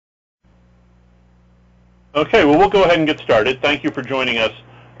Okay, well, we'll go ahead and get started. Thank you for joining us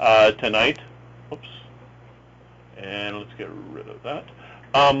tonight. Oops. And let's get rid of that.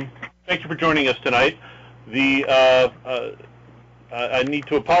 Thank you for joining us tonight. I need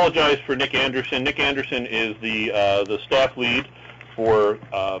to apologize for Nick Anderson. Nick Anderson is the staff lead for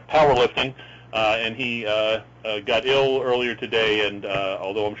powerlifting, and he got ill earlier today, and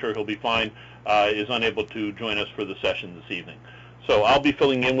although I'm sure he'll be fine, is unable to join us for the session this evening. So I'll be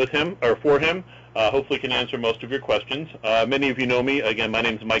filling in with him, or for him. Hopefully can answer most of your questions. Many of you know me. Again, my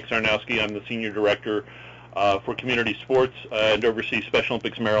name is Mike Sarnowski. I'm the Senior Director for Community Sports and oversee Special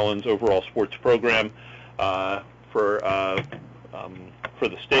Olympics Maryland's overall sports program for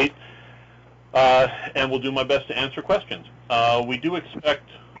the state. And will do my best to answer questions. We do expect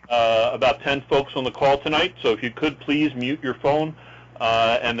about 10 folks on the call tonight, so if you could please mute your phone,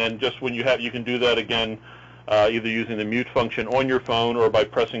 and then just when you can do that again, either using the mute function on your phone or by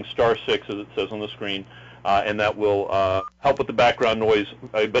pressing *6 as it says on the screen, and that will help with the background noise.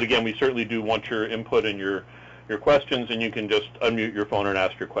 But again, we certainly do want your input and your questions, and you can just unmute your phone and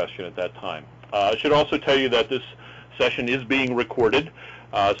ask your question at that time. I should also tell you that this session is being recorded,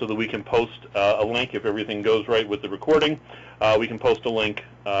 so that we can post a link if everything goes right with the recording. We can post a link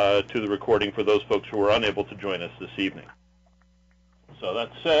to the recording for those folks who are unable to join us this evening. So that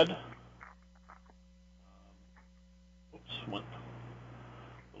said, went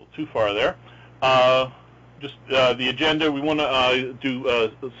a little too far there. Just the agenda, we want to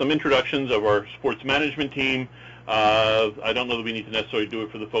do some introductions of our sports management team. I don't know that we need to necessarily do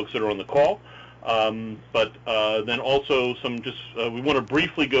it for the folks that are on the call, but then also we want to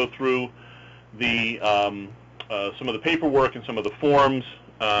briefly go through some of the paperwork and some of the forms.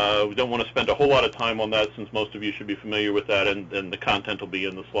 We don't want to spend a whole lot of time on that since most of you should be familiar with that, and the content will be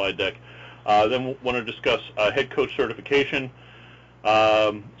in the slide deck. Then we'll want to discuss head coach certification,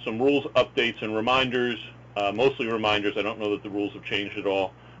 some rules updates and reminders, mostly reminders. I don't know that the rules have changed at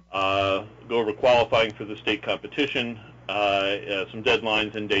all. Go over qualifying for the state competition, some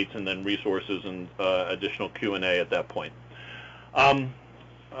deadlines and dates, and then resources and additional Q&A at that point.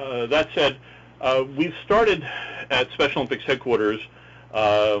 That said, we've started at Special Olympics headquarters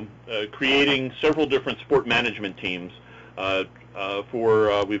creating several different sport management teams.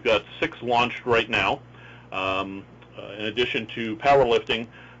 We've got 6 launched right now. In addition to powerlifting,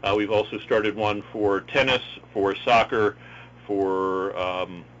 we've also started one for tennis, for soccer, for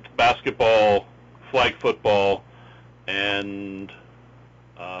basketball, flag football, and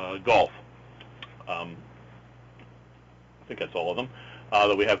golf. I think that's all of them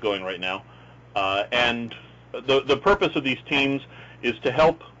that we have going right now. And the purpose of these teams is to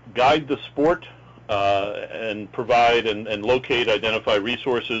help guide the sport and provide and locate, identify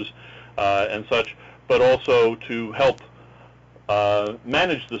resources and such, but also to help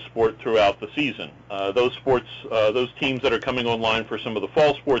manage the sport throughout the season. Those teams that are coming online for some of the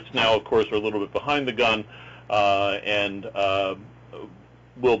fall sports now, of course, are a little bit behind the gun, and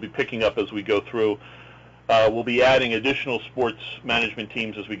we'll be picking up as we go through. We'll be adding additional sports management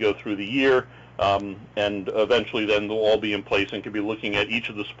teams as we go through the year, and eventually then they'll all be in place and can be looking at each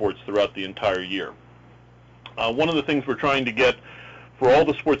of the sports throughout the entire year. One of the things we're trying to get for all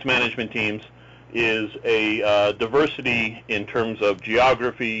the sports management teams is a diversity in terms of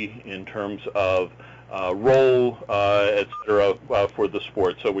geography, in terms of role, et cetera, for the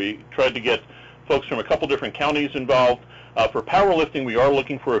sport. So we tried to get folks from a couple different counties involved. For powerlifting, we are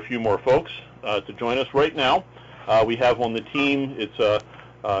looking for a few more folks to join us right now. We have on the team, it's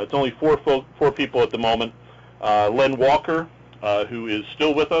only four people at the moment. Len Walker, who is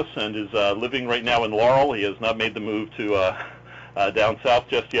still with us and is living right now in Laurel. He has not made the move to down south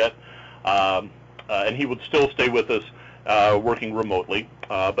just yet. And he would still stay with us working remotely.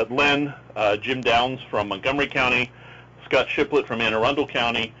 But Len, Jim Downs from Montgomery County, Scott Shiplett from Anne Arundel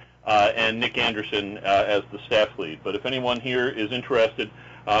County, and Nick Anderson as the staff lead. But if anyone here is interested,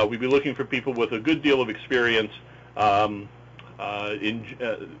 we'd be looking for people with a good deal of experience with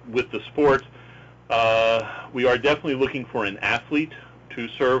the sport. We are definitely looking for an athlete to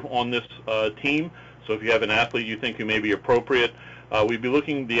serve on this team. So if you have an athlete you think who may be appropriate, we'd be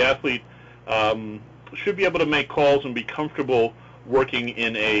looking, the athlete should be able to make calls and be comfortable working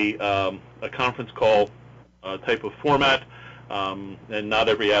in a conference call type of format. And not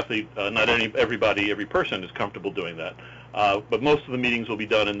every athlete, every person is comfortable doing that. But most of the meetings will be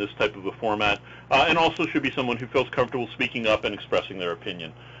done in this type of a format, and also should be someone who feels comfortable speaking up and expressing their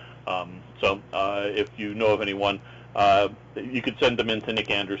opinion. So if you know of anyone, you could send them in to Nick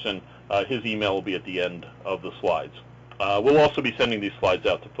Anderson. His email will be at the end of the slides. We'll also be sending these slides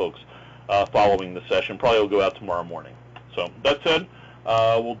out to folks following the session. Probably will go out tomorrow morning. So that said,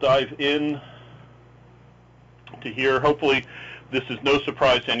 we'll dive in to hear. Hopefully this is no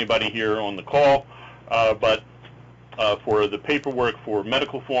surprise to anybody here on the call, but for the paperwork for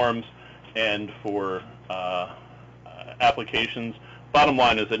medical forms and for applications, bottom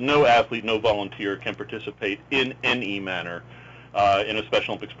line is that no athlete, no volunteer can participate in any manner in a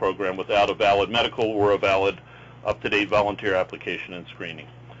Special Olympics program without a valid medical or a valid up-to-date volunteer application and screening.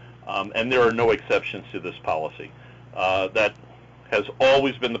 And there are no exceptions to this policy. That has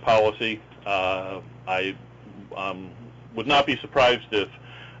always been the policy. I would not be surprised if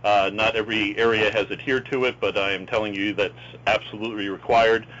not every area has adhered to it, but I am telling you that's absolutely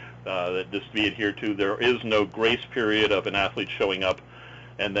required that this be adhered to. There is no grace period of an athlete showing up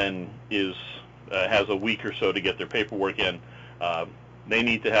and then has a week or so to get their paperwork in. They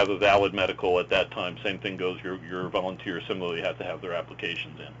need to have a valid medical at that time. Same thing goes, your volunteers similarly have to have their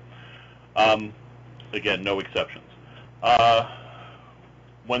applications in. Again, no exceptions.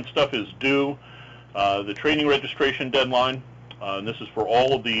 When stuff is due, the training registration deadline, and this is for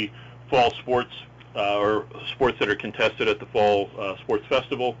all of the fall sports or sports that are contested at the Fall Sports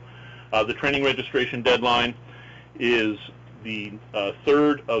Festival. The training registration deadline is the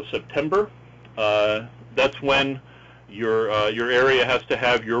 3rd of September. That's when your area has to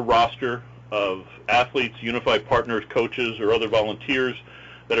have your roster of athletes, unified partners, coaches, or other volunteers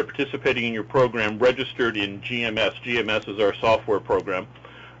that are participating in your program registered in GMS. GMS is our software program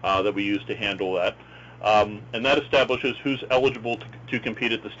that we use to handle that. And that establishes who's eligible to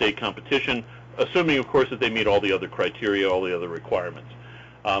compete at the state competition, assuming, of course, that they meet all the other criteria, all the other requirements.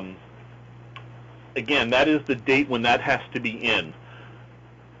 Again, that is the date when that has to be in.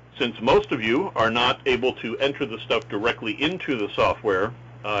 Since most of you are not able to enter the stuff directly into the software,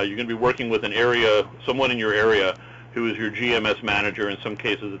 you're going to be working with someone in your area who is your GMS manager. In some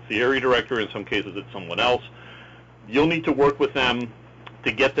cases, it's the area director. In some cases, it's someone else. You'll need to work with them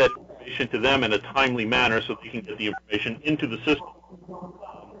to get that information to them in a timely manner so they can get the information into the system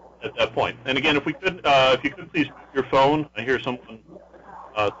at that point. And again, if you could please mute your phone. I hear someone,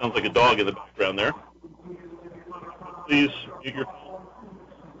 sounds like a dog in the background there. Please mute your phone.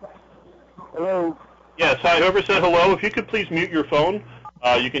 Hello. Yes, hi, whoever said hello, if you could please mute your phone.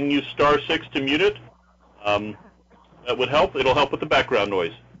 You can use *6 to mute it. That would help. It'll help with the background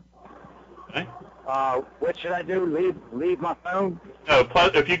noise. Okay? What should I do? Leave my phone? No,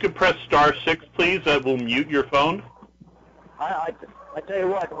 if you could press *6, please, that will mute your phone. I tell you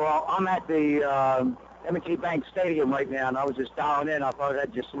what, well, I'm at the M&T Bank Stadium right now, and I was just dialing in. I thought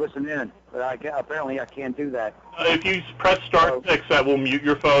I'd just listen in, but apparently I can't do that. If you press *6, that will mute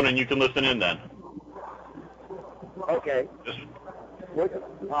your phone, and you can listen in then. Okay.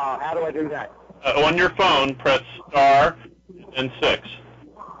 How do I do that? On your phone, press * and 6.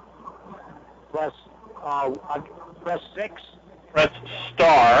 Press 6? Press *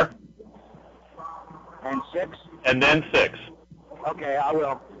 and 6? And then 6. Okay, I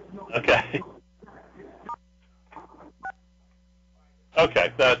will. Okay.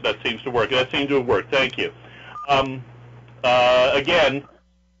 Okay, that seems to work. That seemed to have worked. Thank you. Again,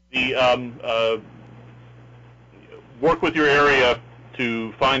 work with your area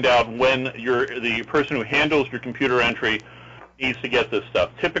to find out when the person who handles your computer entry needs to get this stuff.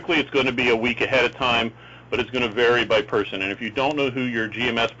 Typically, it's going to be a week ahead of time, but it's going to vary by person. And if you don't know who your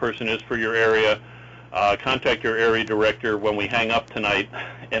GMS person is for your area, contact your area director when we hang up tonight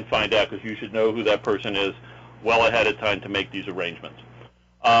and find out, because you should know who that person is well ahead of time to make these arrangements.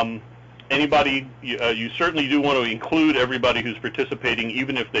 Anybody, you certainly do want to include everybody who's participating,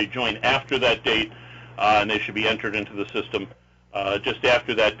 even if they join after that date, and they should be entered into the system. Just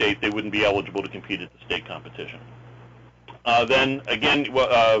after that date, they wouldn't be eligible to compete at the state competition. Then, again,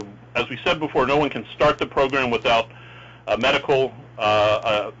 as we said before, no one can start the program without a medical,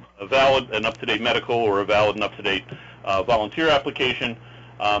 a valid and up-to-date medical, or a valid and up-to-date volunteer application.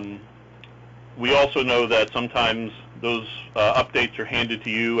 We also know that sometimes those updates are handed to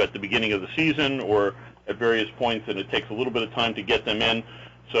you at the beginning of the season or at various points, and it takes a little bit of time to get them in.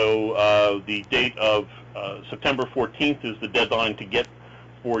 So the date of September 14th is the deadline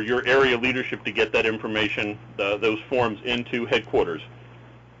for your area leadership to get that information, those forms, into headquarters.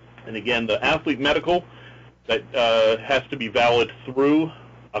 And again, the athlete medical, that has to be valid through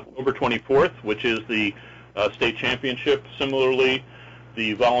October 24th, which is the state championship. Similarly,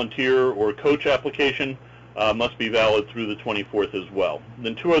 the volunteer or coach application must be valid through the 24th as well.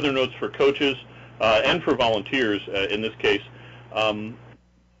 Then two other notes for coaches and for volunteers in this case.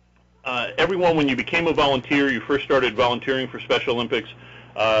 Everyone, when you became a volunteer, you first started volunteering for Special Olympics,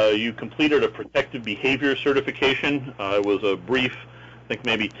 you completed a protective behavior certification. It was a brief, I think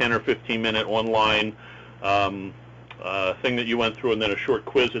maybe 10 or 15-minute online thing that you went through, and then a short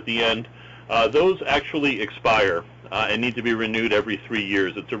quiz at the end. Those actually expire and need to be renewed every 3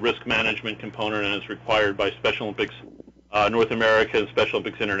 years. It's a risk management component, and it's required by Special Olympics North America and Special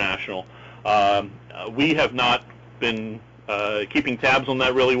Olympics International. We have not been keeping tabs on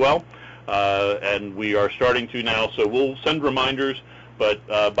that really well, and we are starting to now, so we'll send reminders, but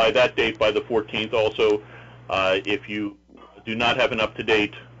by that date, by the 14th also, if you do not have an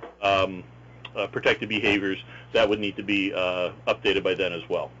up-to-date protected behaviors, that would need to be updated by then as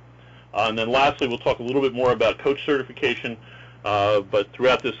well. And then lastly, we'll talk a little bit more about coach certification, but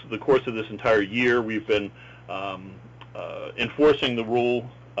throughout the course of this entire year, we've been enforcing the rule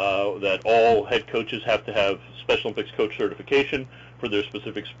that all head coaches have to have Special Olympics coach certification for their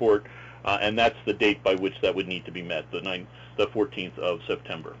specific sport, and that's the date by which that would need to be met, the 14th of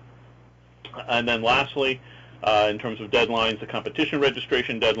September. And then lastly, in terms of deadlines, the competition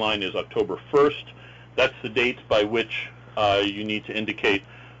registration deadline is October 1st. That's the date by which you need to indicate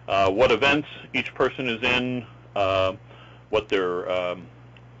what events each person is in, what their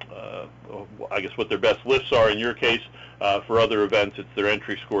I guess what their best lifts are in your case. For other events, it's their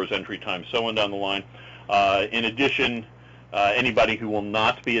entry scores, entry time, so on down the line. In addition, anybody who will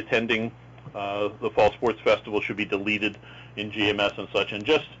not be attending the Fall Sports Festival should be deleted in GMS and such. And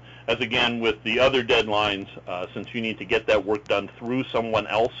just as again with the other deadlines, since you need to get that work done through someone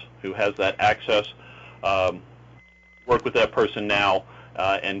else who has that access, work with that person now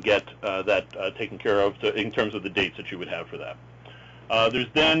and get that taken care of in terms of the dates that you would have for that. There's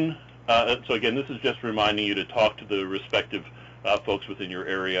then, so again, this is just reminding you to talk to the respective folks within your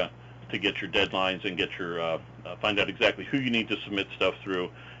area to get your deadlines and get your, find out exactly who you need to submit stuff through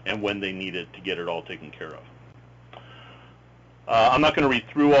and when they need it to get it all taken care of. I'm not going to read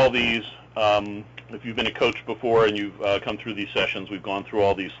through all these. If you've been a coach before and you've come through these sessions, we've gone through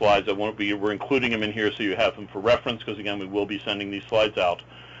all these slides. We're including them in here so you have them for reference, because again, we will be sending these slides out.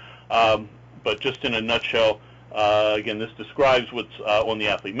 But just in a nutshell, again, this describes what's on the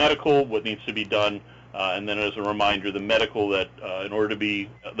athlete medical, what needs to be done, and then as a reminder, the medical that in order to be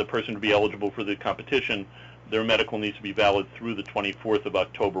the person to be eligible for the competition, their medical needs to be valid through the 24th of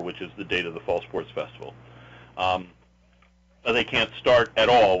October, which is the date of the Fall Sports Festival. They can't start at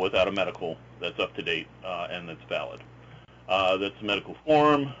all without a medical that's up to date and that's valid. That's a medical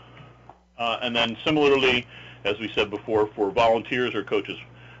form. And then similarly, as we said before, for volunteers or coaches,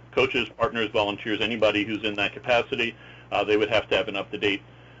 partners, volunteers, anybody who's in that capacity, they would have to have an up-to-date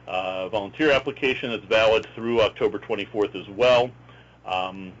volunteer application that's valid through October 24th as well.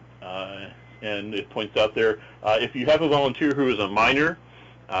 And it points out there, if you have a volunteer who is a minor,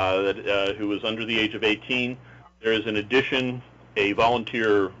 who is under the age of 18, there is in addition a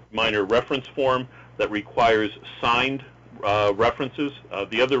volunteer minor reference form that requires signed references.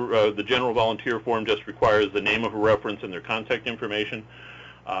 The general volunteer form just requires the name of a reference and their contact information.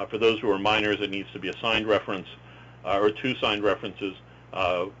 For those who are minors, it needs to be a signed reference or 2 signed references.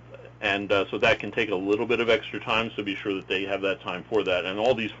 So that can take a little bit of extra time, so be sure that they have that time for that. And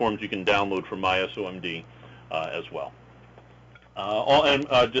all these forms you can download from MySOMD as well.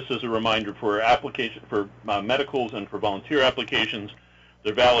 Just as a reminder, for medicals and for volunteer applications,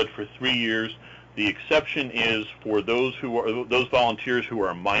 they're valid for 3 years. The exception is for those volunteers who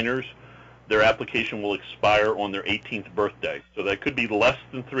are minors. Their application will expire on their 18th birthday. So that could be less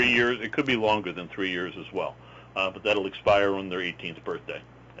than 3 years. It could be longer than 3 years as well. But that'll expire on their 18th birthday.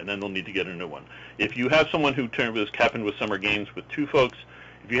 And then they'll need to get a new one. If you have someone who this happened with Summer Games with 2 folks,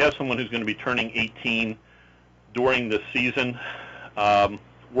 if you have someone who's going to be turning 18 during the season,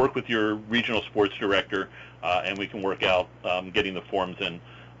 work with your regional sports director, and we can work out getting the forms in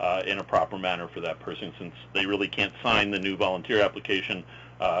a proper manner for that person, since they really can't sign the new volunteer application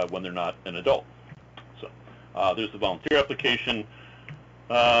when they're not an adult. So there's the volunteer application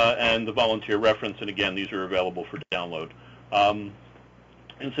and the volunteer reference, and again, these are available for download.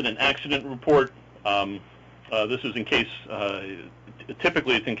 Incident accident report. This is in case,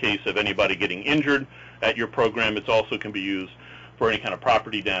 typically it's in case of anybody getting injured at your program. It also can be used for any kind of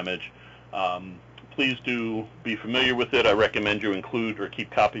property damage. Please do be familiar with it. I recommend you include or keep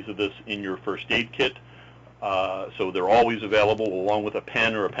copies of this in your first aid kit. So they're always available along with a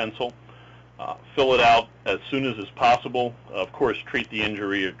pen or a pencil. Fill it out as soon as is possible. Of course, treat the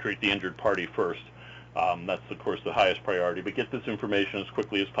injury or treat the injured party first. That's, of course, the highest priority. But get this information as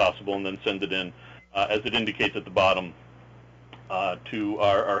quickly as possible and then send it in, as it indicates at the bottom, to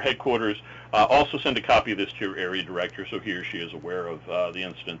our headquarters. Also send a copy of this to your area director so he or she is aware of the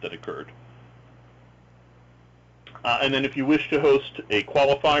incident that occurred. And then if you wish to host a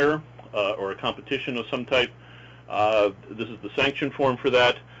qualifier or a competition of some type, this is the sanction form for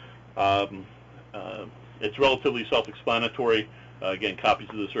that. It's relatively self-explanatory. Again, copies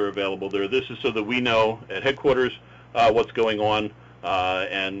of this are available there. This is so that we know at headquarters what's going on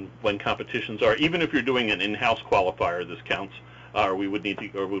and when competitions are. Even if you're doing an in-house qualifier, this counts, or we would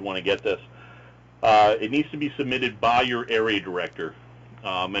want to get this. It needs to be submitted by your area director,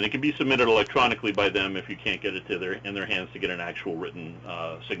 and it can be submitted electronically by them if you can't get it in their hands to get an actual written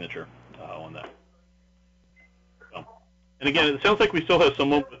signature on that. And again, it sounds like we still have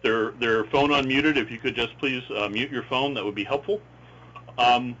someone with their phone unmuted. If you could just please mute your phone, that would be helpful.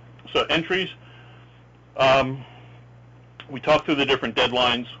 So entries, we talked through the different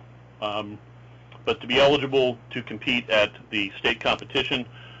deadlines, but to be eligible to compete at the state competition,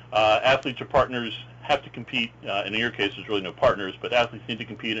 athletes or partners have to compete. In your case, there's really no partners, but athletes need to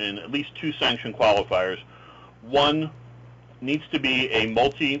compete in at least 2 sanctioned qualifiers. One needs to be a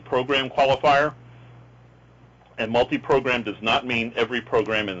multi-program qualifier. And multi-program does not mean every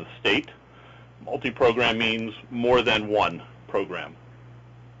program in the state. Multi-program means more than one program.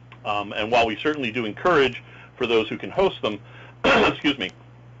 And while we certainly do encourage for those who can host them, excuse me,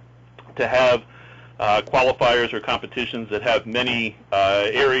 to have qualifiers or competitions that have many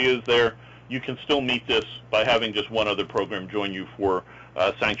areas there, you can still meet this by having just one other program join you for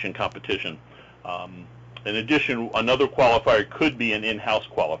sanctioned competition. In addition, another qualifier could be an in-house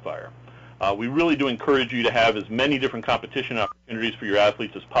qualifier. We really do encourage you to have as many different competition opportunities for your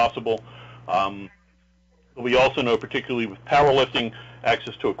athletes as possible. We also know, particularly with powerlifting,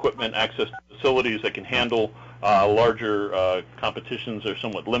 access to equipment, access to facilities that can handle larger competitions are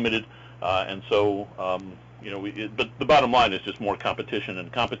somewhat limited, and so but the bottom line is just more competition,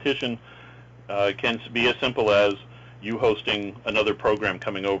 and competition can be as simple as you hosting another program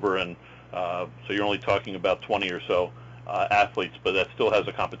coming over, and so you're only talking about 20 or so athletes, but that still has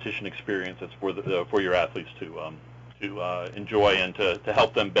a competition experience that's for your athletes to enjoy and to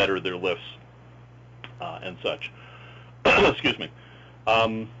help them better their lifts and such. Excuse me.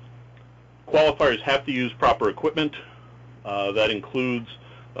 Qualifiers have to use proper equipment. That includes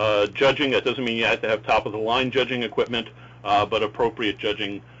judging. That doesn't mean you have to have top-of-the-line judging equipment, but appropriate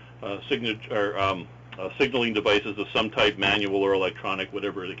judging signaling devices of some type, manual or electronic,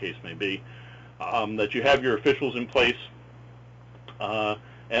 whatever the case may be. That you have your officials in place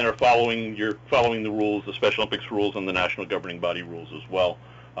and are following the rules, the Special Olympics rules and the national governing body rules as well,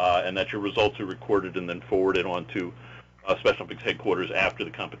 and that your results are recorded and then forwarded on to Special Olympics headquarters after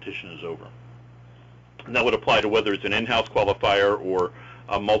the competition is over. And that would apply to whether it's an in-house qualifier or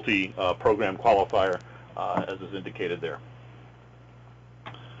a multi-program qualifier, as is indicated there.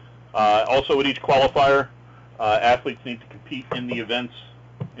 Also, at each qualifier, athletes need to compete in the events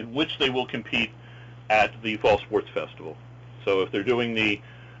in which they will compete at the Fall Sports Festival. So if they're doing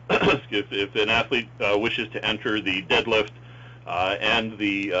if an athlete wishes to enter the deadlift and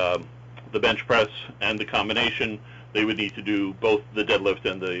the bench press and the combination, they would need to do both the deadlift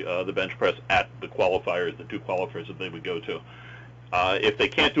and the bench press at the qualifiers, the 2 qualifiers that they would go to. If they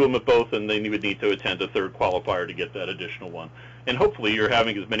can't do them at both, then they would need to attend a 3rd qualifier to get that additional one. And hopefully you're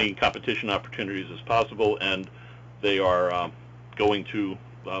having as many competition opportunities as possible, and they are going to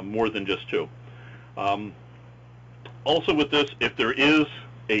more than just 2. Also with this, if there is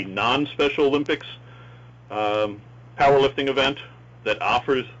a non-Special Olympics powerlifting event that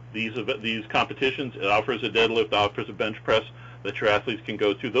offers these competitions, it offers a deadlift, offers a bench press that your athletes can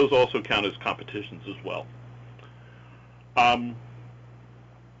go to, those also count as competitions as well.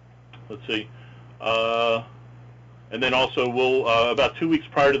 Let's see. And then also we'll, about 2 weeks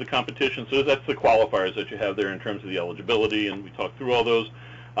prior to the competition, so that's the qualifiers that you have there in terms of the eligibility, and we talked through all those.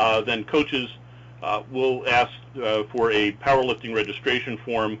 Then coaches will ask for a powerlifting registration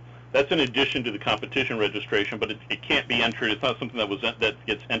form. That's in addition to the competition registration, but it can't be entered. It's not something that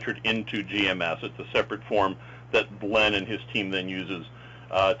gets entered into GMS. It's a separate form that Glenn and his team then uses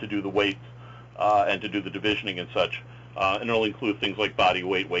to do the weight and to do the divisioning and such. And it'll include things like body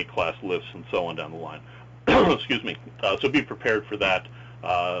weight, weight class, lifts, and so on down the line. Excuse me. So be prepared for that.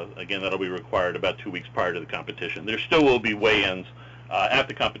 Again, that'll be required about 2 weeks prior to the competition. There still will be weigh-ins at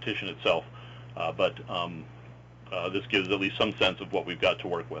the competition itself, but this gives at least some sense of what we've got to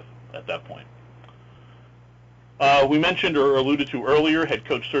work with at that point. We mentioned or alluded to earlier head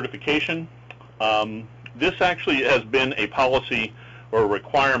coach certification. This actually has been a policy or a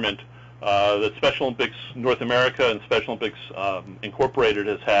requirement that Special Olympics North America and Special Olympics Incorporated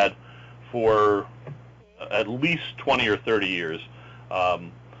has had for at least 20 or 30 years.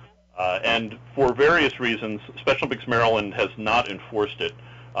 And for various reasons, Special Olympics Maryland has not enforced it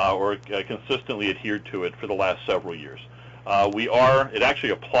or consistently adhered to it for the last several years. It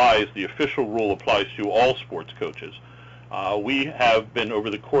actually applies, the official rule applies to all sports coaches. We have been, over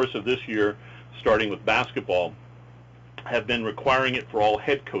the course of this year, starting with basketball, have been requiring it for all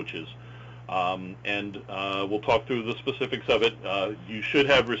head coaches. And we'll talk through the specifics of it. You should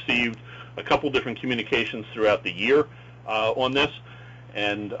have received a couple different communications throughout the year on this,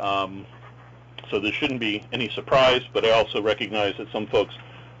 and so there shouldn't be any surprise, but I also recognize that some folks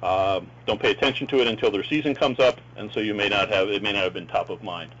don't pay attention to it until their season comes up, and so it may not have been top of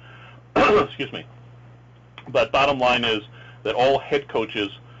mind. Excuse me. But bottom line is that all head coaches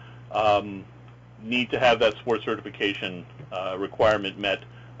need to have that sports certification requirement met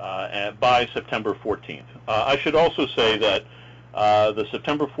by September 14th. I should also say that the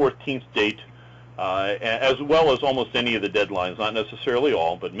September 14th date, as well as almost any of the deadlines, not necessarily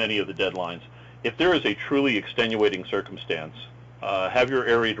all, but many of the deadlines, if there is a truly extenuating circumstance, have your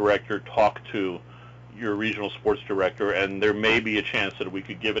area director talk to your regional sports director, and there may be a chance that we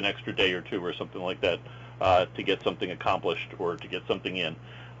could give an extra day or two or something like that to get something accomplished or to get something in.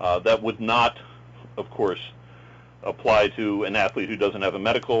 That would not, of course, apply to an athlete who doesn't have a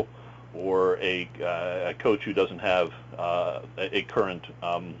medical or a coach who doesn't have a current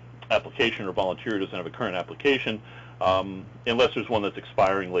application or volunteer who doesn't have a current application, unless there's one that's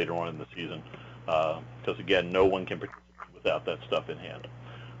expiring later on in the season, because, again, no one can participate without that stuff in hand.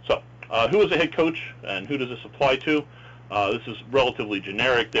 So who is a head coach and who does this apply to? This is relatively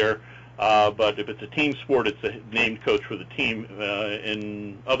generic there, but if it's a team sport, it's a named coach for the team.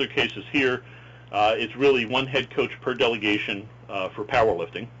 In other cases here, it's really one head coach per delegation for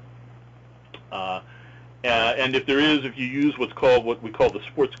powerlifting. And if you use what we call the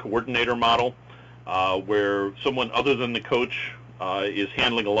sports coordinator model, where someone other than the coach is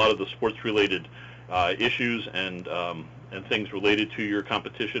handling a lot of the sports-related issues and things related to your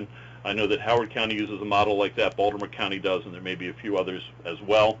competition. I know that Howard County uses a model like that, Baltimore County does, and there may be a few others as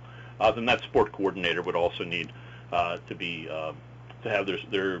well. Then that sport coordinator would also need to have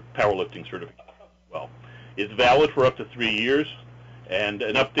their powerlifting certification as well. It's valid for up to 3 years, and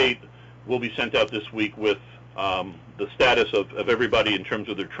an update will be sent out this week with the status of everybody in terms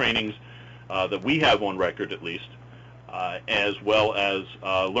of their trainings that we have on record at least, as well as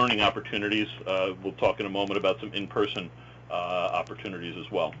learning opportunities. We'll talk in a moment about some in-person opportunities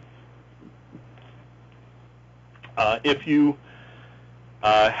as well. If you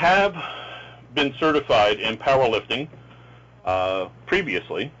have been certified in powerlifting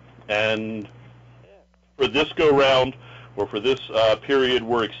previously, and for this go-round or for this period,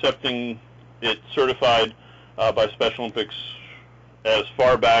 we're accepting it certified by Special Olympics as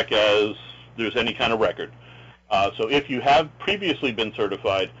far back as there's any kind of record. So if you have previously been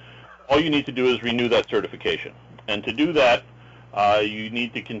certified, all you need to do is renew that certification. And to do that, you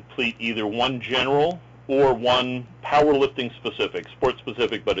need to complete either one general or one powerlifting specific, sport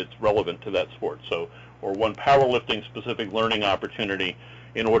specific, but it's relevant to that sport. So, or one powerlifting specific learning opportunity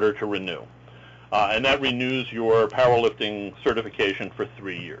in order to renew. And that renews your powerlifting certification for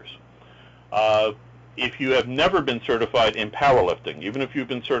 3 years. If you have never been certified in powerlifting, even if you've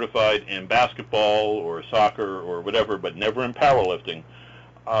been certified in basketball or soccer or whatever, but never in powerlifting,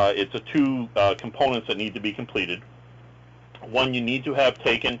 it's two components that need to be completed. One, you need to have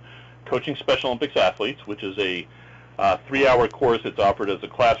taken Coaching Special Olympics Athletes, which is a 3-hour course that's offered as a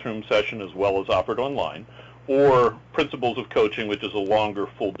classroom session as well as offered online, or Principles of Coaching, which is a longer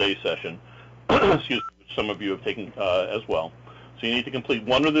full-day session, excuse me, which some of you have taken as well. So you need to complete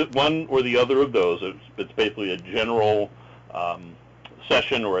one or the other of those. It's basically a general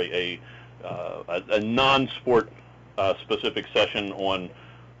session or a non-sport specific session on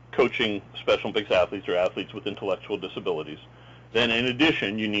coaching Special Olympics athletes or athletes with intellectual disabilities. Then in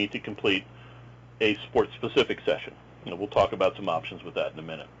addition, you need to complete a sport-specific session. We'll talk about some options with that in a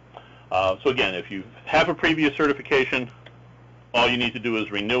minute. So again, if you have a previous certification, all you need to do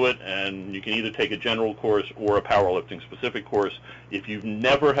is renew it, and you can either take a general course or a powerlifting specific course. If you've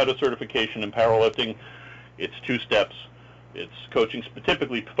never had a certification in powerlifting, it's 2 steps. It's coaching,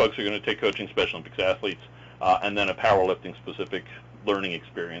 typically folks are going to take Coaching Special Olympics Athletes, and then a powerlifting specific learning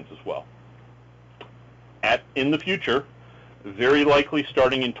experience as well. In the future, very likely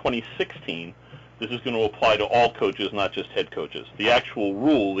starting in 2016, this is going to apply to all coaches, not just head coaches. The actual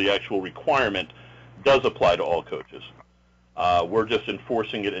rule, the actual requirement does apply to all coaches. We're just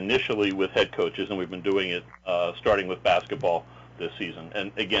enforcing it initially with head coaches, and we've been doing it starting with basketball this season.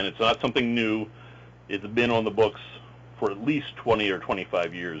 And again, it's not something new. It's been on the books for at least 20 or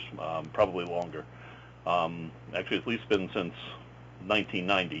 25 years, probably longer. Actually, it's at least been since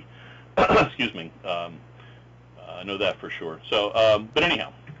 1990. Excuse me. I know that for sure. So, but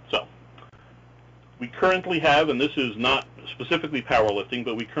anyhow, so we currently have, and this is not specifically powerlifting,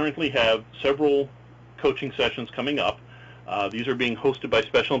 but we currently have several coaching sessions coming up. These are being hosted by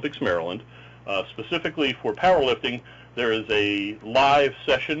Special Olympics Maryland. Specifically for powerlifting, There is a live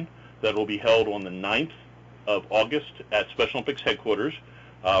session that will be held on the 9th of August at Special Olympics headquarters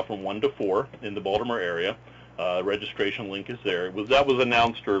from 1 to 4 in the Baltimore area. Registration link is there. That was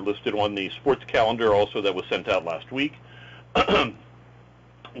announced or listed on the sports calendar also that was sent out last week.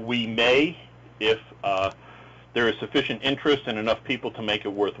 We may, if there is sufficient interest and enough people to make it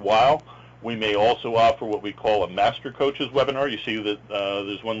worthwhile, we may also offer what we call a Master Coaches webinar. You see that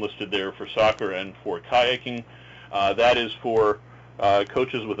there's one listed there for soccer and for kayaking. That is for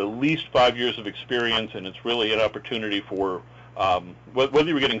coaches with at least 5 years of experience, and it's really an opportunity for whether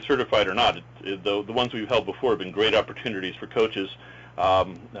you're getting certified or not. The ones we've held before have been great opportunities for coaches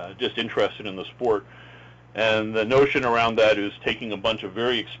just interested in the sport. And the notion around that is taking a bunch of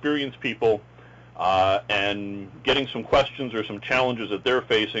very experienced people and getting some questions or some challenges that they're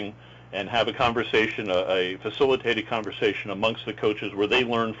facing and have a conversation, a facilitated conversation amongst the coaches where they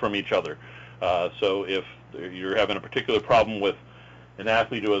learn from each other. So if you're having a particular problem with an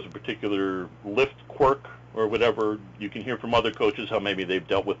athlete who has a particular lift quirk or whatever, you can hear from other coaches how maybe they've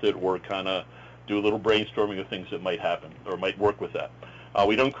dealt with it or kind of do a little brainstorming of things that might happen or might work with that.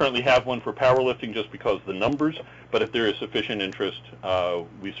 We don't currently have one for powerlifting just because of the numbers, but if there is sufficient interest,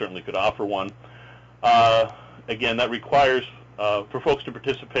 we certainly could offer one. Again, that requires, for folks to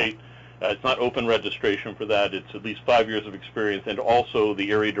participate, it's not open registration for that. It's at least 5 years of experience, and also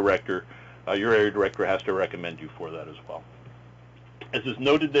the area director, your area director has to recommend you for that as well. As is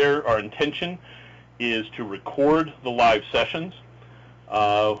noted there, our intention is to record the live sessions,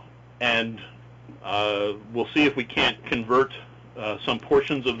 and we'll see if we can't convert some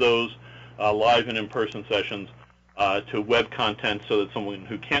portions of those live and in-person sessions to web content so that someone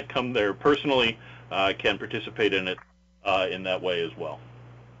who can't come there personally can participate in it in that way as well.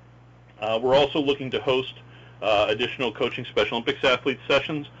 We're also looking to host additional coaching Special Olympics athlete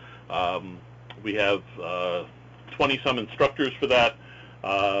sessions. We have 20-some instructors for that,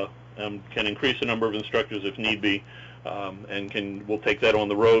 and can increase the number of instructors if need be, and we'll take that on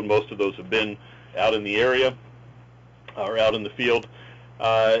the road. Most of those have been out in the area or out in the field,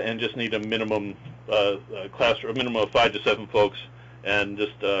 and just need a minimum classroom, a minimum of 5 to 7 folks, and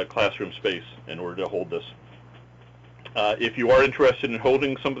just classroom space in order to hold this. If you are interested in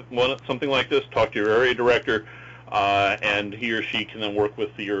holding something like this, talk to your area director, and he or she can then work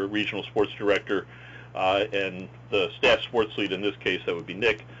with your regional sports director and the staff sports lead, in this case that would be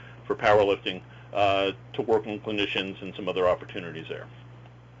Nick, for powerlifting, to work on clinicians and some other opportunities there.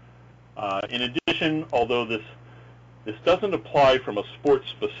 In addition, although this doesn't apply from a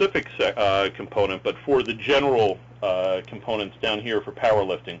sports-specific component, but for the general components down here for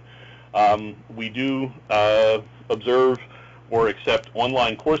powerlifting, we do observe or accept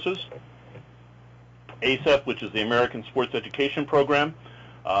online courses. ASEP, which is the American Sports Education Program,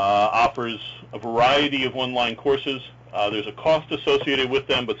 offers a variety of online courses. There's a cost associated with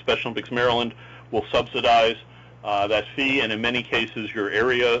them, but Special Olympics Maryland will subsidize that fee, and in many cases your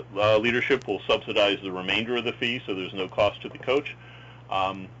area leadership will subsidize the remainder of the fee, so there's no cost to the coach.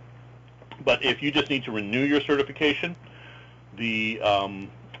 But if you just need to renew your certification,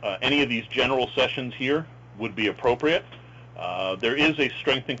 any of these general sessions here would be appropriate. There is a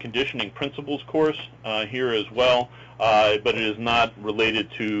strength and conditioning principles course here as well, but it is not related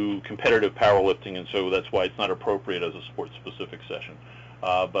to competitive powerlifting, and so that's why it's not appropriate as a sports-specific session.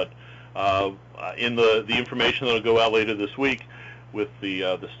 But in the information that will go out later this week with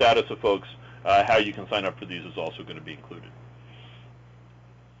the status of folks, how you can sign up for these is also going to be included.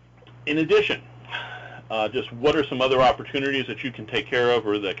 In addition, just what are some other opportunities that you can take care of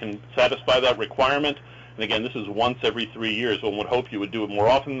or that can satisfy that requirement? And again, this is once every 3 years. One would hope you would do it more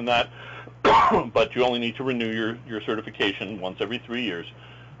often than that, but you only need to renew your certification once every 3 years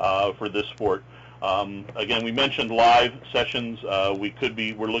for this sport. Again, we mentioned live sessions.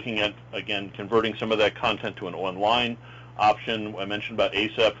 We're looking at, again, converting some of that content to an online option. I mentioned about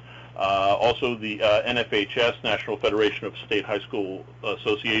ASEP. Also, the NFHS, National Federation of State High School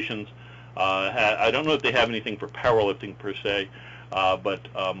Associations, I don't know if they have anything for powerlifting per se, but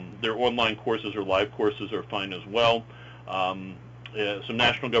their online courses or live courses are fine as well. Some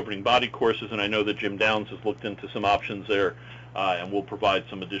national governing body courses, and I know that Jim Downs has looked into some options there, and will provide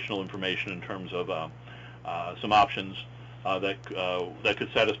some additional information in terms of some options that could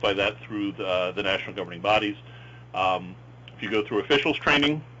satisfy that through the national governing bodies. If you go through officials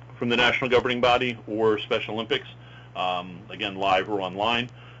training from the national governing body or Special Olympics, again, live or online,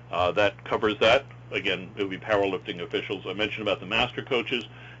 that covers that. Again, it would be powerlifting officials. I mentioned about the master coaches.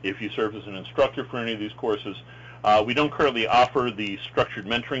 If you serve as an instructor for any of these courses, we don't currently offer the structured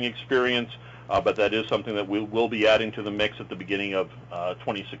mentoring experience, but that is something that we will be adding to the mix at the beginning of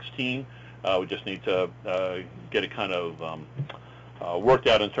 2016 We just need to get it kind of worked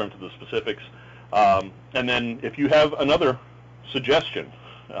out in terms of the specifics. And then if you have another suggestion,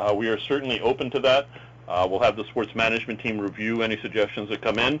 we are certainly open to that. We'll have the sports management team review any suggestions that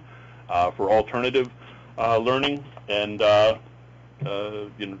come in for alternative learning. And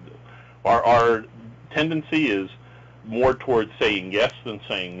you know, our tendency is more towards saying yes than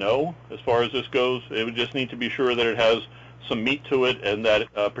saying no as far as this goes. It would just need to be sure that it has some meat to it and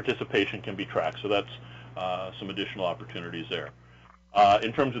that participation can be tracked. So that's some additional opportunities there.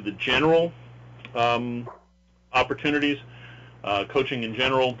 In terms of the general opportunities, coaching in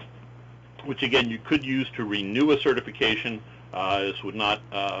general, which again you could use to renew a certification. This would not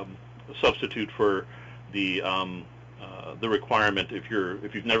substitute for the requirement if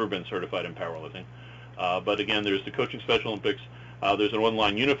you've never been certified in powerlifting. But again, there's the Coaching Special Olympics. There's an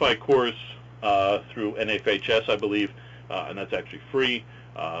online unified course through NFHS, I believe, and that's actually free.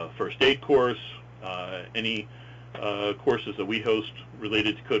 First aid course, any courses that we host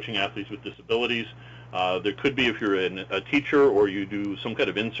related to coaching athletes with disabilities. There could be, if you're a teacher or you do some kind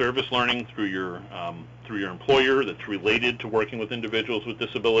of in-service learning through your employer that's related to working with individuals with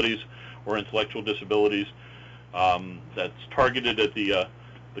disabilities or intellectual disabilities, that's targeted at the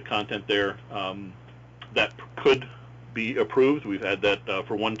content there. That could be approved. We've had that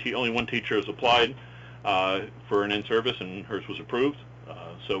for only one teacher has applied for an in-service, and hers was approved.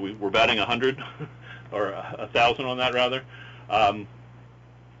 So we're batting 100 or 1,000 on that rather. And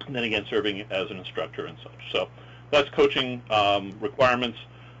then again, serving as an instructor and such. So that's coaching requirements,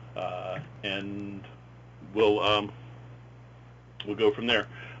 and we'll go from there.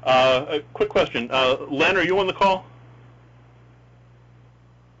 A quick question, Len, are you on the call?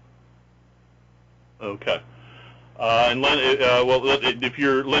 Okay. And Len, well, if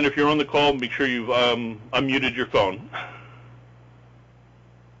you're on the call, make sure you've unmuted your phone.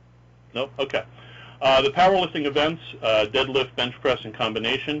 Nope. Okay. The powerlifting events, deadlift, bench press, and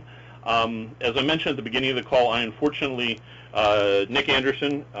combination. As I mentioned at the beginning of the call, unfortunately, Nick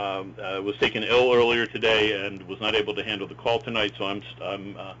Anderson was taken ill earlier today and was not able to handle the call tonight, so I'm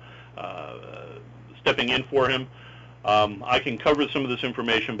stepping in for him. I can cover some of this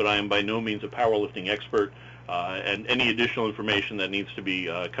information, but I am by no means a powerlifting expert, and any additional information that needs to be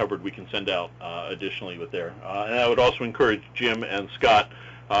covered, we can send out additionally with there. And I would also encourage Jim and Scott,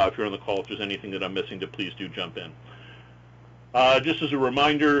 if you're on the call, if there's anything that I'm missing, to please do jump in. Just as a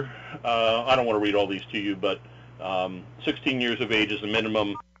reminder, I don't want to read all these to you, but 16 years of age is the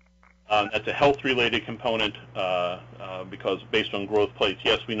minimum. That's a health-related component because based on growth plates,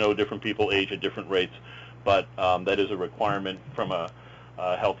 yes, we know different people age at different rates, but that is a requirement from a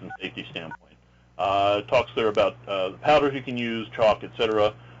health and safety standpoint. It talks there about the powders you can use, chalk,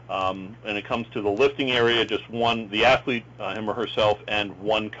 etc. And it comes to the lifting area, just one, the athlete, him or herself, and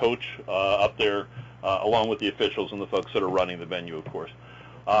one coach up there, along with the officials and the folks that are running the venue, of course.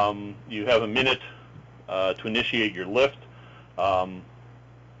 You have a minute to initiate your lift. And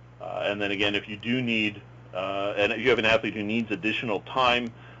then again, if you do need, and if you have an athlete who needs additional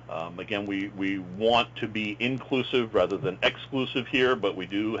time, again, we want to be inclusive rather than exclusive here, but we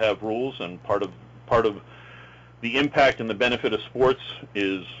do have rules, and part of the impact and the benefit of sports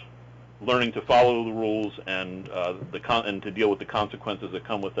is learning to follow the rules and and to deal with the consequences that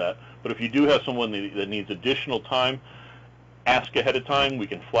come with that. But if you do have someone that needs additional time, ask ahead of time. We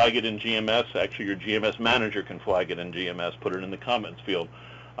can flag it in GMS. Actually, your GMS manager can flag it in GMS, put it in the comments field,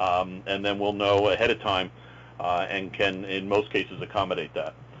 and then we'll know ahead of time and can, in most cases, accommodate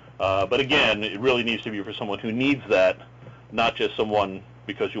that. But again, it really needs to be for someone who needs that, not just someone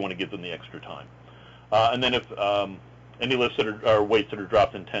because you want to give them the extra time. And then if any lifts that are weights that are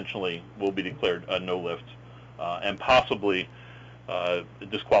dropped intentionally will be declared a no lift, and possibly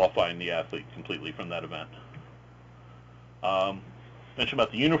disqualifying the athlete completely from that event. Mention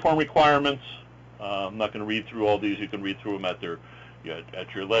about the uniform requirements. I'm not going to read through all these. You can read through them at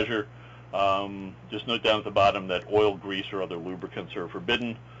your leisure. Just note down at the bottom that oil, grease, or other lubricants are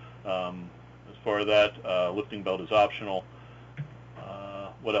forbidden. As far as that, lifting belt is optional.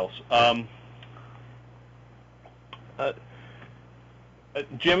 What else?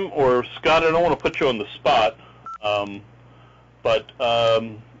 Jim or Scott, I don't want to put you on the spot, but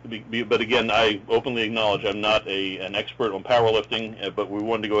again, I openly acknowledge I'm not an expert on powerlifting, but we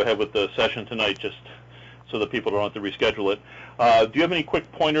wanted to go ahead with the session tonight just so that people don't have to reschedule it. Do you have any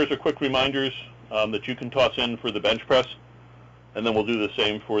quick pointers or quick reminders that you can toss in for the bench press? And then we'll do the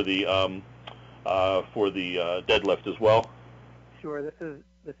same for the deadlift as well. Sure. This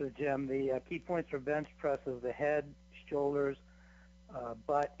is Jim. The key points for bench press is the head, shoulders,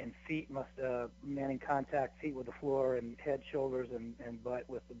 butt, and feet must remain in contact, feet with the floor, and head, shoulders, and butt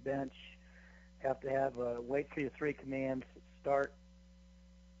with the bench. have to have wait for your 3 commands, start,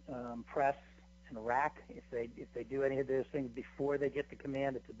 press, and rack. If they do any of those things before they get the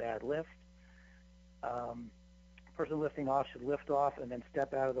command, it's a bad lift. Person lifting off should lift off and then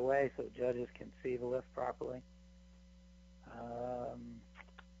step out of the way so judges can see the lift properly.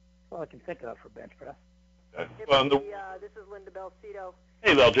 That's all I can think of for bench press. This is Linda Belcito.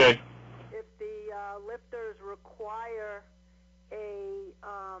 Hey, LJ. If the lifters require a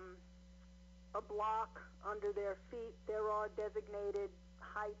block under their feet, there are designated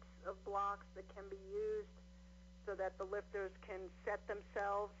heights of blocks that can be used so that the lifters can set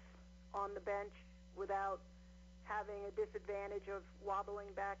themselves on the bench without having a disadvantage of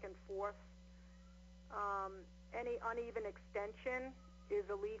wobbling back and forth. Any uneven extension is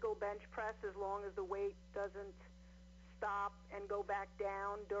a legal bench press as long as the weight doesn't stop and go back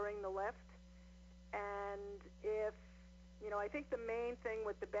down during the lift. And if, I think the main thing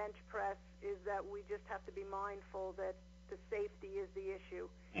with the bench press is that we just have to be mindful that the safety is the issue.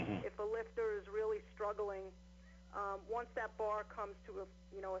 Mm-hmm. If a lifter is really struggling, once that bar comes to a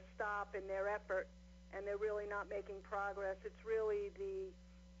stop in their effort and they're really not making progress, it's really the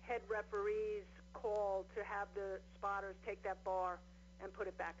head referee's call to have the spotters take that bar and put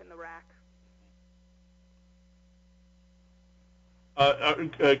it back in the rack.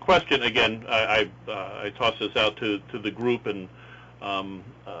 A question again. I toss this out to the group, and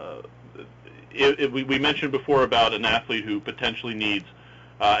we mentioned before about an athlete who potentially needs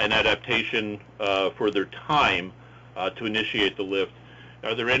an adaptation for their time to initiate the lift.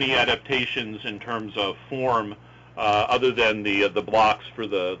 Are there any adaptations in terms of form other than the blocks for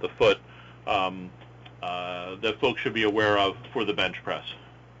the foot that folks should be aware of for the bench press?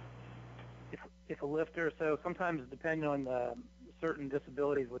 If a lifter, so sometimes depending on certain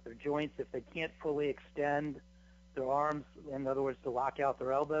disabilities with their joints, if they can't fully extend their arms, in other words, to lock out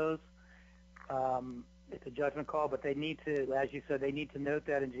their elbows, it's a judgment call, but they need to, as you said, they need to note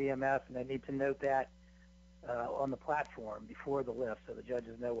that in GMS, and they need to note that on the platform before the lift so the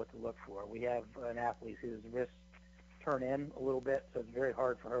judges know what to look for. We have an athlete whose wrists turn in a little bit, so it's very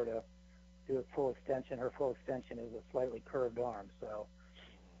hard for her to do a full extension. Her full extension is a slightly curved arm, so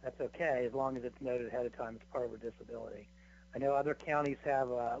that's okay as long as it's noted ahead of time. It's part of her disability. I know other counties have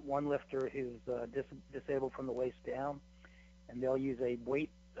one lifter who's disabled from the waist down, and they'll use a weight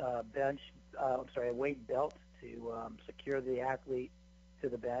a weight belt to secure the athlete to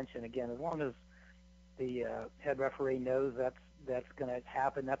the bench. And again, as long as the head referee knows that's going to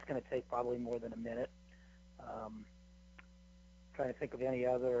happen, that's going to take probably more than a minute. Trying to think of any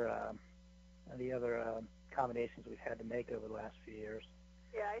other accommodations we've had to make over the last few years.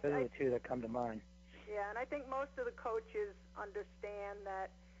 Yeah, those are the two that come to mind. Yeah, and I think most of the coaches understand that,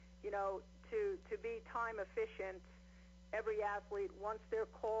 to be time efficient, every athlete, once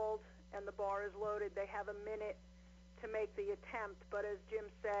they're called and the bar is loaded, they have a minute to make the attempt. But as Jim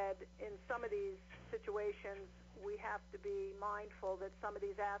said, in some of these situations, we have to be mindful that some of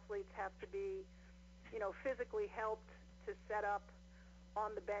these athletes have to be, physically helped to set up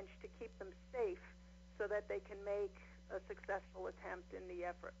on the bench to keep them safe so that they can make a successful attempt in the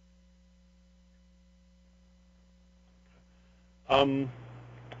effort. And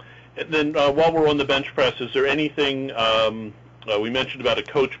then while we're on the bench press, is there anything, we mentioned about a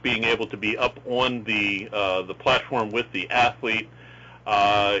coach being able to be up on the platform with the athlete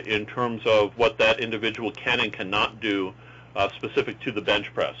in terms of what that individual can and cannot do specific to the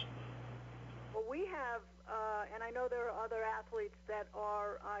bench press? Well, we have, and I know there are other athletes that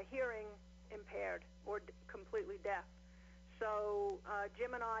are hearing impaired or completely deaf. So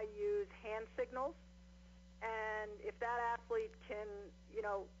Jim and I use hand signals. And if that athlete can,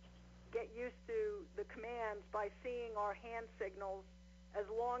 get used to the commands by seeing our hand signals, as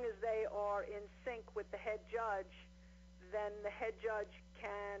long as they are in sync with the head judge, then the head judge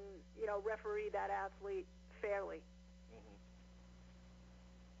can, referee that athlete fairly. Mm-hmm.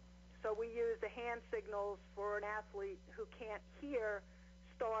 So we use the hand signals for an athlete who can't hear,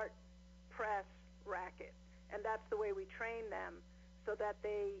 start, press, racket. And that's the way we train them, so that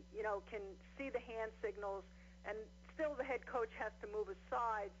they, can see the hand signals, and still the head coach has to move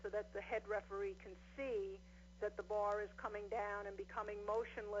aside so that the head referee can see that the bar is coming down and becoming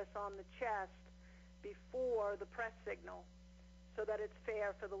motionless on the chest before the press signal, so that it's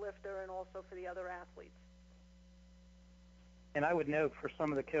fair for the lifter and also for the other athletes. And I would note for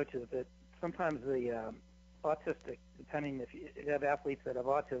some of the coaches that sometimes the autistic, depending if you have athletes that have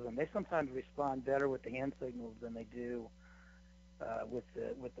autism, they sometimes respond better with the hand signals than they do with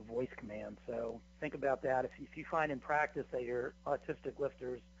the voice command. So think about that. If you find in practice that your autistic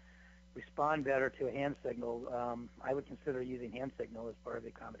lifters respond better to a hand signal, I would consider using hand signal as part of the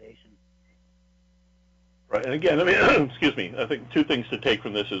accommodation. Right, and again, I mean, excuse me, I think two things to take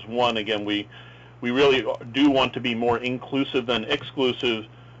from this is, one, again, we really do want to be more inclusive than exclusive,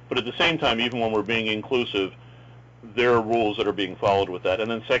 but at the same time, even when we're being inclusive, there are rules that are being followed with that. And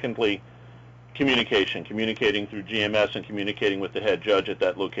then secondly, communicating through GMS and communicating with the head judge at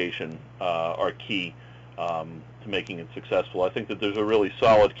that location are key to making it successful. I think that there's a really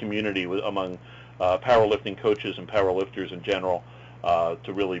solid community among powerlifting coaches and powerlifters in general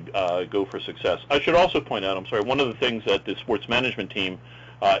to really go for success. I should also point out, one of the things that the sports management team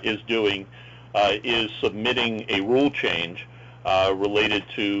is doing is submitting a rule change related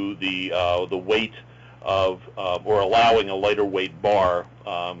to the weight of or allowing a lighter weight bar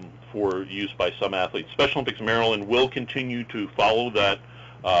for use by some athletes. Special Olympics Maryland will continue to follow that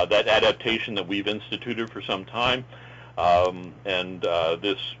adaptation that we've instituted for some time, and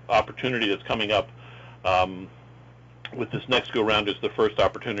this opportunity that's coming up with this next go-round is the first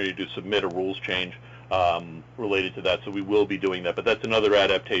opportunity to submit a rules change related to that, so we will be doing that. But that's another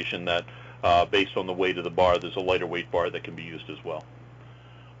adaptation that, based on the weight of the bar, there's a lighter weight bar that can be used as well.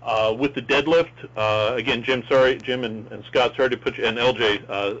 With the deadlift, again, Jim and Scott, sorry to put you, and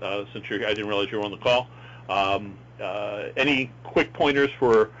LJ, since I didn't realize you were on the call. Any quick pointers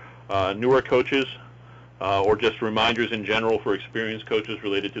for newer coaches, or just reminders in general for experienced coaches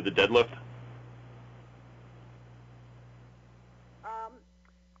related to the deadlift?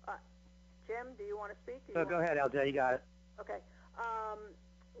 Jim, do you want to speak? No, go ahead, LJ. You got it. Okay.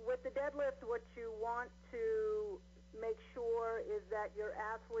 With the deadlift, what you want to make sure is that your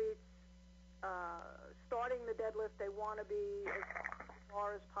athletes, starting the deadlift, they want to be as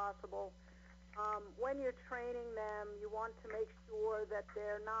far as possible. When you're training them, you want to make sure that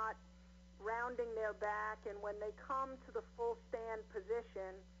they're not rounding their back, and when they come to the full stand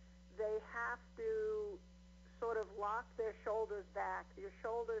position, they have to sort of lock their shoulders back. Your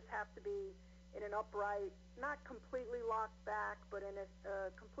shoulders have to be in an upright, not completely locked back, but in a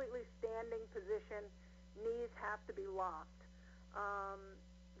completely standing position. Knees have to be locked.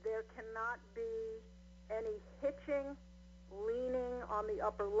 There cannot be any hitching, leaning on the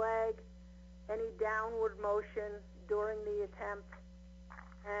upper leg, any downward motion during the attempt.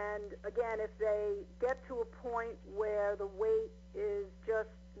 And again, if they get to a point where the weight is just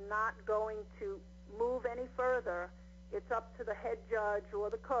not going to move any further, it's up to the head judge or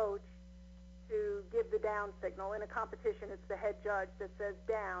the coach to give the down signal. In a competition, it's the head judge that says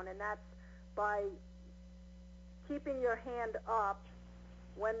down, and that's by keeping your hand up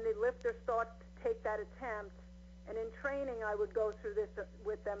when the lifter starts to take that attempt. And in training, I would go through this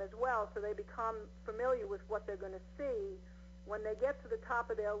with them as well, so they become familiar with what they're going to see. When they get to the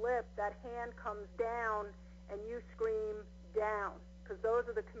top of their lip, that hand comes down, and you scream down, because those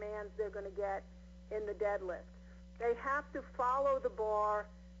are the commands they're going to get in the deadlift. They have to follow the bar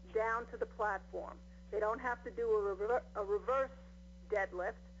down to the platform. They don't have to do a reverse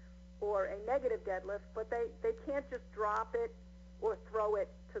deadlift or a negative deadlift, but they can't just drop it or throw it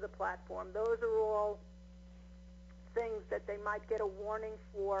to the platform. Those are all things that they might get a warning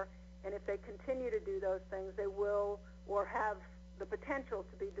for, and if they continue to do those things, they will or have the potential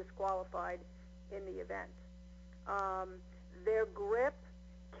to be disqualified in the event. Their grip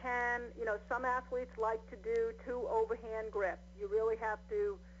can, some athletes like to do two overhand grips. You really have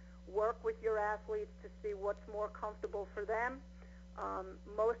to work with your athletes to see what's more comfortable for them.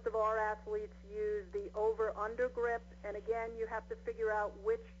 Most of our athletes use the over-under grip, and again, you have to figure out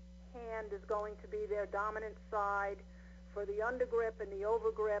which hand is going to be their dominant side for the under grip and the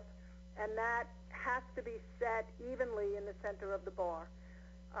over grip, and that has to be set evenly in the center of the bar.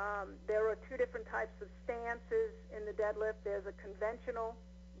 There are two different types of stances in the deadlift. There's a conventional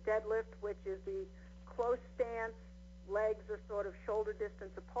deadlift, which is the close stance. Legs are sort of shoulder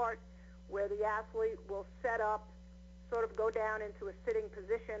distance apart, where the athlete will set up, sort of go down into a sitting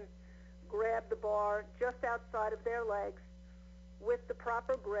position, grab the bar just outside of their legs with the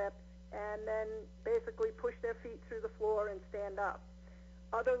proper grip, and then basically push their feet through the floor and stand up.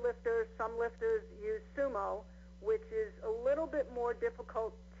 Other lifters, some lifters use sumo, which is a little bit more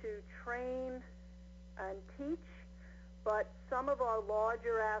difficult to train and teach, but some of our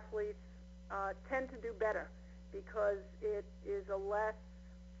larger athletes tend to do better because it is a less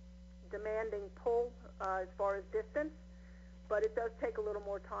demanding pull as far as distance, but it does take a little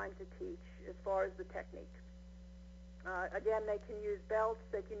more time to teach as far as the technique. Again, they can use belts,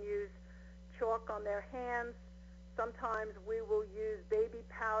 they can use chalk on their hands. Sometimes we will use baby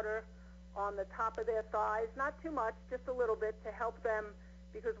powder on the top of their thighs, not too much, just a little bit to help them,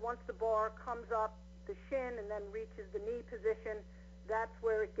 because once the bar comes up the shin and then reaches the knee position, that's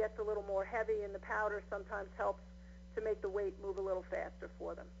where it gets a little more heavy, and the powder sometimes helps to make the weight move a little faster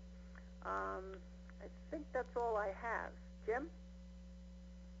for them. I think that's all I have. Jim?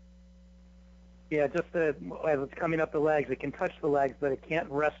 Yeah, just as it's coming up the legs, it can touch the legs, but it can't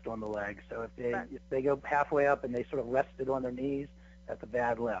rest on the legs. So if they go halfway up and they sort of rested on their knees, that's a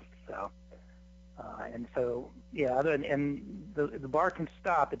bad lift. So and so yeah, and the bar can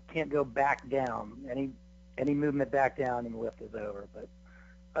stop. It can't go back down. Any movement back down and the lift is over. But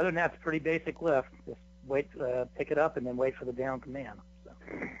other than that, it's a pretty basic lift. Just wait, pick it up, and then wait for the down command. So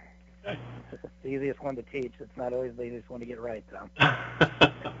Okay. it's the easiest one to teach. It's not always the easiest one to get right, though.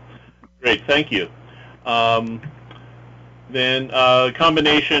 Great, thank you. Then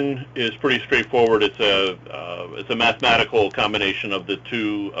combination is pretty straightforward. It's a mathematical combination of the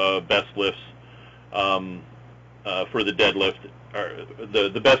two best lifts for the deadlift, or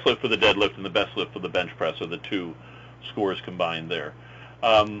the best lift for the deadlift and the best lift for the bench press are the two scores combined there.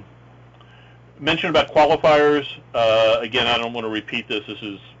 Mention about qualifiers. Again, I don't want to repeat this. This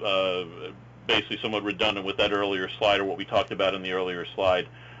is basically somewhat redundant with that earlier slide or what we talked about in the earlier slide.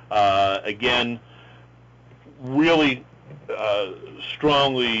 Again, really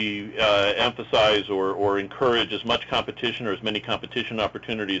strongly emphasize or encourage as much competition or as many competition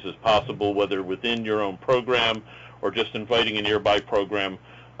opportunities as possible, whether within your own program or just inviting a nearby program.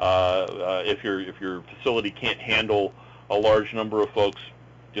 If your facility can't handle a large number of folks,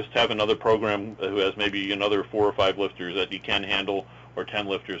 just have another program who has maybe another 4 or 5 lifters that you can handle, or 10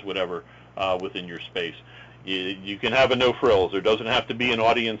 lifters, whatever, within your space. You can have a no frills. There doesn't have to be an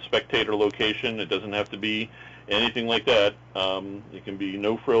audience spectator location. It doesn't have to be anything like that. It can be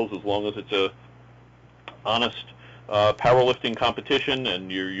no frills as long as it's a honest powerlifting competition and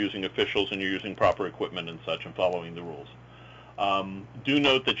you're using officials and you're using proper equipment and such and following the rules. Do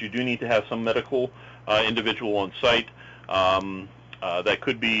note that you do need to have some medical individual on site. That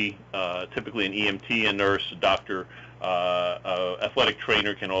could be typically an EMT, a nurse, a doctor. Athletic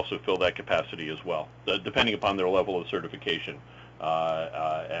trainer can also fill that capacity as well, depending upon their level of certification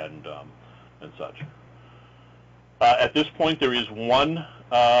and such. At this point, there is one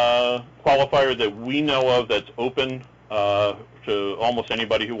qualifier that we know of that's open to almost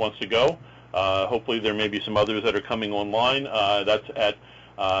anybody who wants to go. Hopefully, there may be some others that are coming online. That's at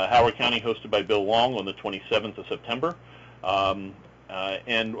Howard County, hosted by Bill Long on the 27th of September.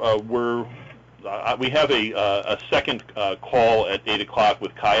 We have a second call at 8 o'clock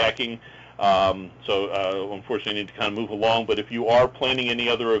with kayaking, so unfortunately I need to kind of move along, but if you are planning any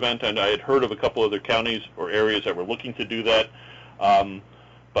other event, and I had heard of a couple other counties or areas that were looking to do that,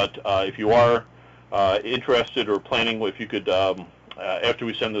 but if you are interested or planning, if you could, after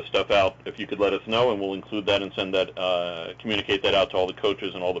we send this stuff out, if you could let us know, and we'll include that and send that, communicate that out to all the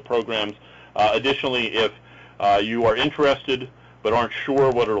coaches and all the programs. Additionally, if you are interested but aren't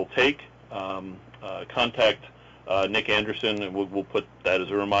sure what it'll take, contact Nick Anderson, and we'll put that as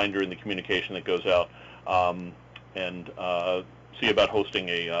a reminder in the communication that goes out, and see about hosting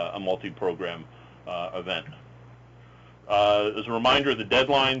a multi-program event. As a reminder, the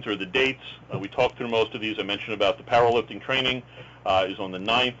deadlines or the dates, we talked through most of these. I mentioned about the powerlifting training is on the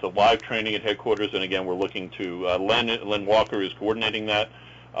 9th, the live training at headquarters, and again, we're looking to, Len Walker is coordinating that,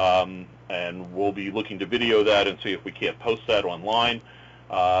 and we'll be looking to video that and see if we can't post that online.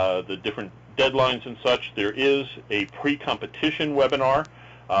 The different deadlines and such. There is a pre-competition webinar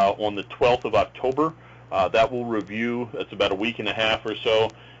on the 12th of October. That will review, that's about a week and a half or so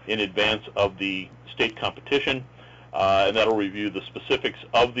in advance of the state competition, and that'll review the specifics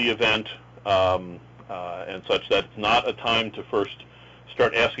of the event and such. That it's not a time to first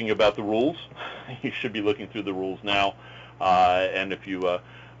start asking about the rules. You should be looking through the rules now, and if you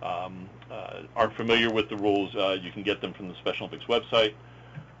aren't familiar with the rules, you can get them from the Special Olympics website.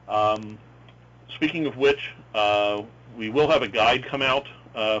 Speaking of which, we will have a guide come out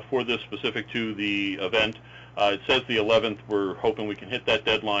for this specific to the event. It says the 11th. We're hoping we can hit that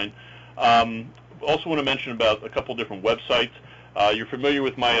deadline. Also want to mention about a couple different websites. You're familiar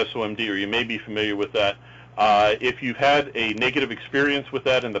with MySOMD, or you may be familiar with that. If you've had a negative experience with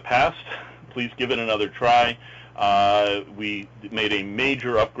that in the past, please give it another try. We made a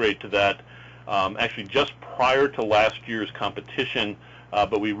major upgrade to that actually just prior to last year's competition,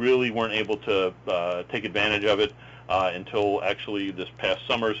 but we really weren't able to take advantage of it until actually this past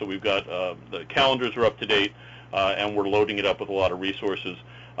summer. So we've got the calendars are up to date, and we're loading it up with a lot of resources.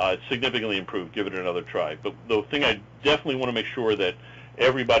 It's significantly improved. Give it another try. But the thing I definitely want to make sure that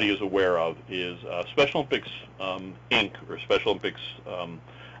everybody is aware of is Special Olympics Inc. or Special Olympics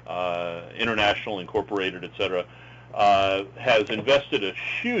International Incorporated, etc., has invested a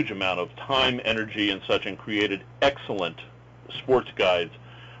huge amount of time, energy, and such, and created excellent sports guides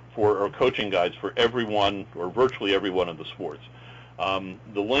or coaching guides for everyone, or virtually every one of the sports.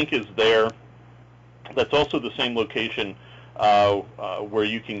 The link is there. That's also the same location where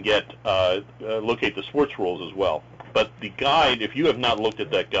you can locate the sports rules as well. But the guide, if you have not looked at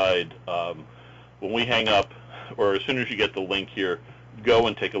that guide, when we hang up, or as soon as you get the link here, go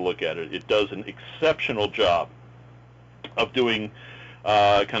and take a look at it. It does an exceptional job of doing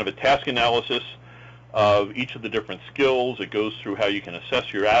kind of a task analysis of each of the different skills. It goes through how you can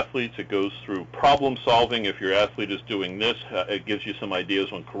assess your athletes. It goes through problem solving. If your athlete is doing this, it gives you some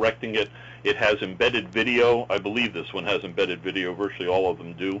ideas on correcting it. It has embedded video. I believe this one has embedded video. Virtually all of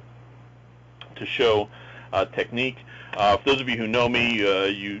them do, to show technique. For those of you who know me,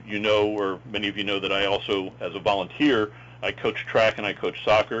 you know, or many of you know that I also, as a volunteer, I coach track and I coach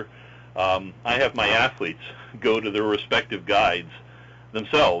soccer. I have my athletes go to their respective guides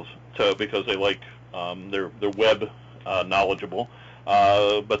themselves, because they like they're web knowledgeable,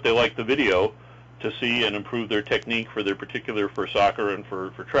 but they like the video to see and improve their technique for soccer and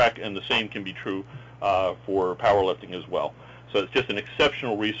for track, and the same can be true for powerlifting as well. So it's just an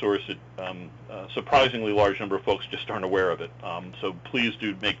exceptional resource. Surprisingly large number of folks just aren't aware of it. So please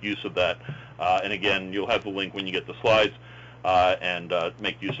do make use of that. And again, you'll have the link when you get the slides, and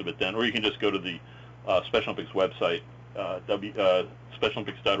make use of it then. Or you can just go to the Special Olympics website,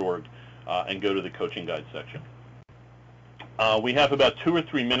 specialolympics.org, and go to the coaching guide section. We have about 2 or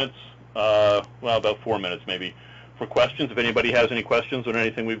 3 minutes, well, about 4 minutes maybe, for questions. If anybody has any questions on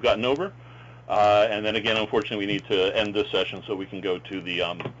anything we've gotten over. And then again, unfortunately, we need to end this session so we can go to the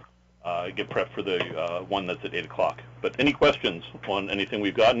get prepped for the one that's at 8 o'clock. But any questions on anything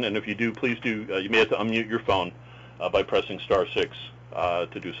we've gotten? And if you do, please do. You may have to unmute your phone by pressing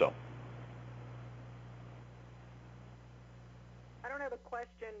 *6 to do so. I don't have a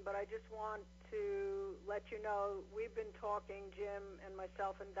question, but I just want to let you know we've been talking, Jim and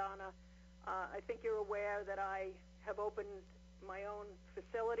myself and Donna. I think you're aware that I have opened my own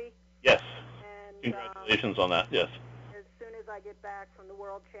facility. Yes. And congratulations on that. Yes. As soon as I get back from the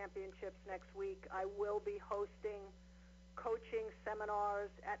World Championships next week, I will be hosting coaching seminars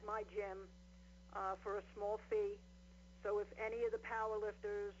at my gym for a small fee. So if any of the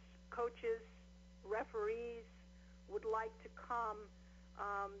powerlifters, coaches, referees would like to come,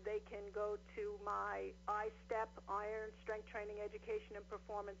 they can go to my iStep, Iron Strength Training Education and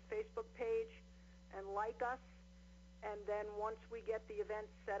Performance Facebook page and like us. And then once we get the event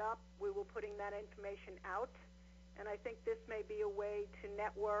set up, we will putting that information out. And I think this may be a way to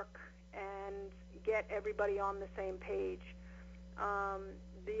network and get everybody on the same page.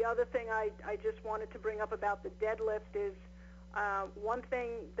 The other thing I just wanted to bring up about the deadlift is one thing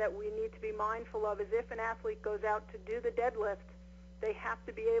that we need to be mindful of is if an athlete goes out to do the deadlift, they have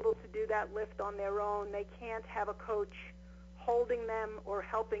to be able to do that lift on their own. They can't have a coach holding them or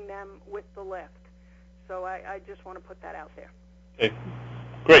helping them with the lift. So I just want to put that out there. Okay.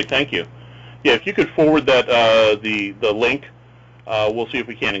 Great, thank you. Yeah, if you could forward that the link, we'll see if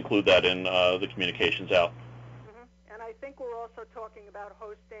we can include that in the communications out. Mm-hmm. And I think we're also talking about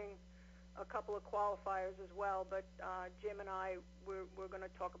hosting a couple of qualifiers as well, but Jim and I, we're going to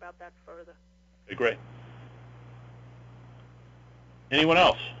talk about that further. Okay, great. Anyone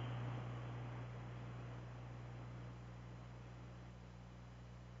else?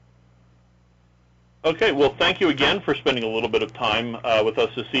 Okay, well, thank you again for spending a little bit of time with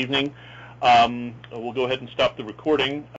us this evening. We'll go ahead and stop the recording.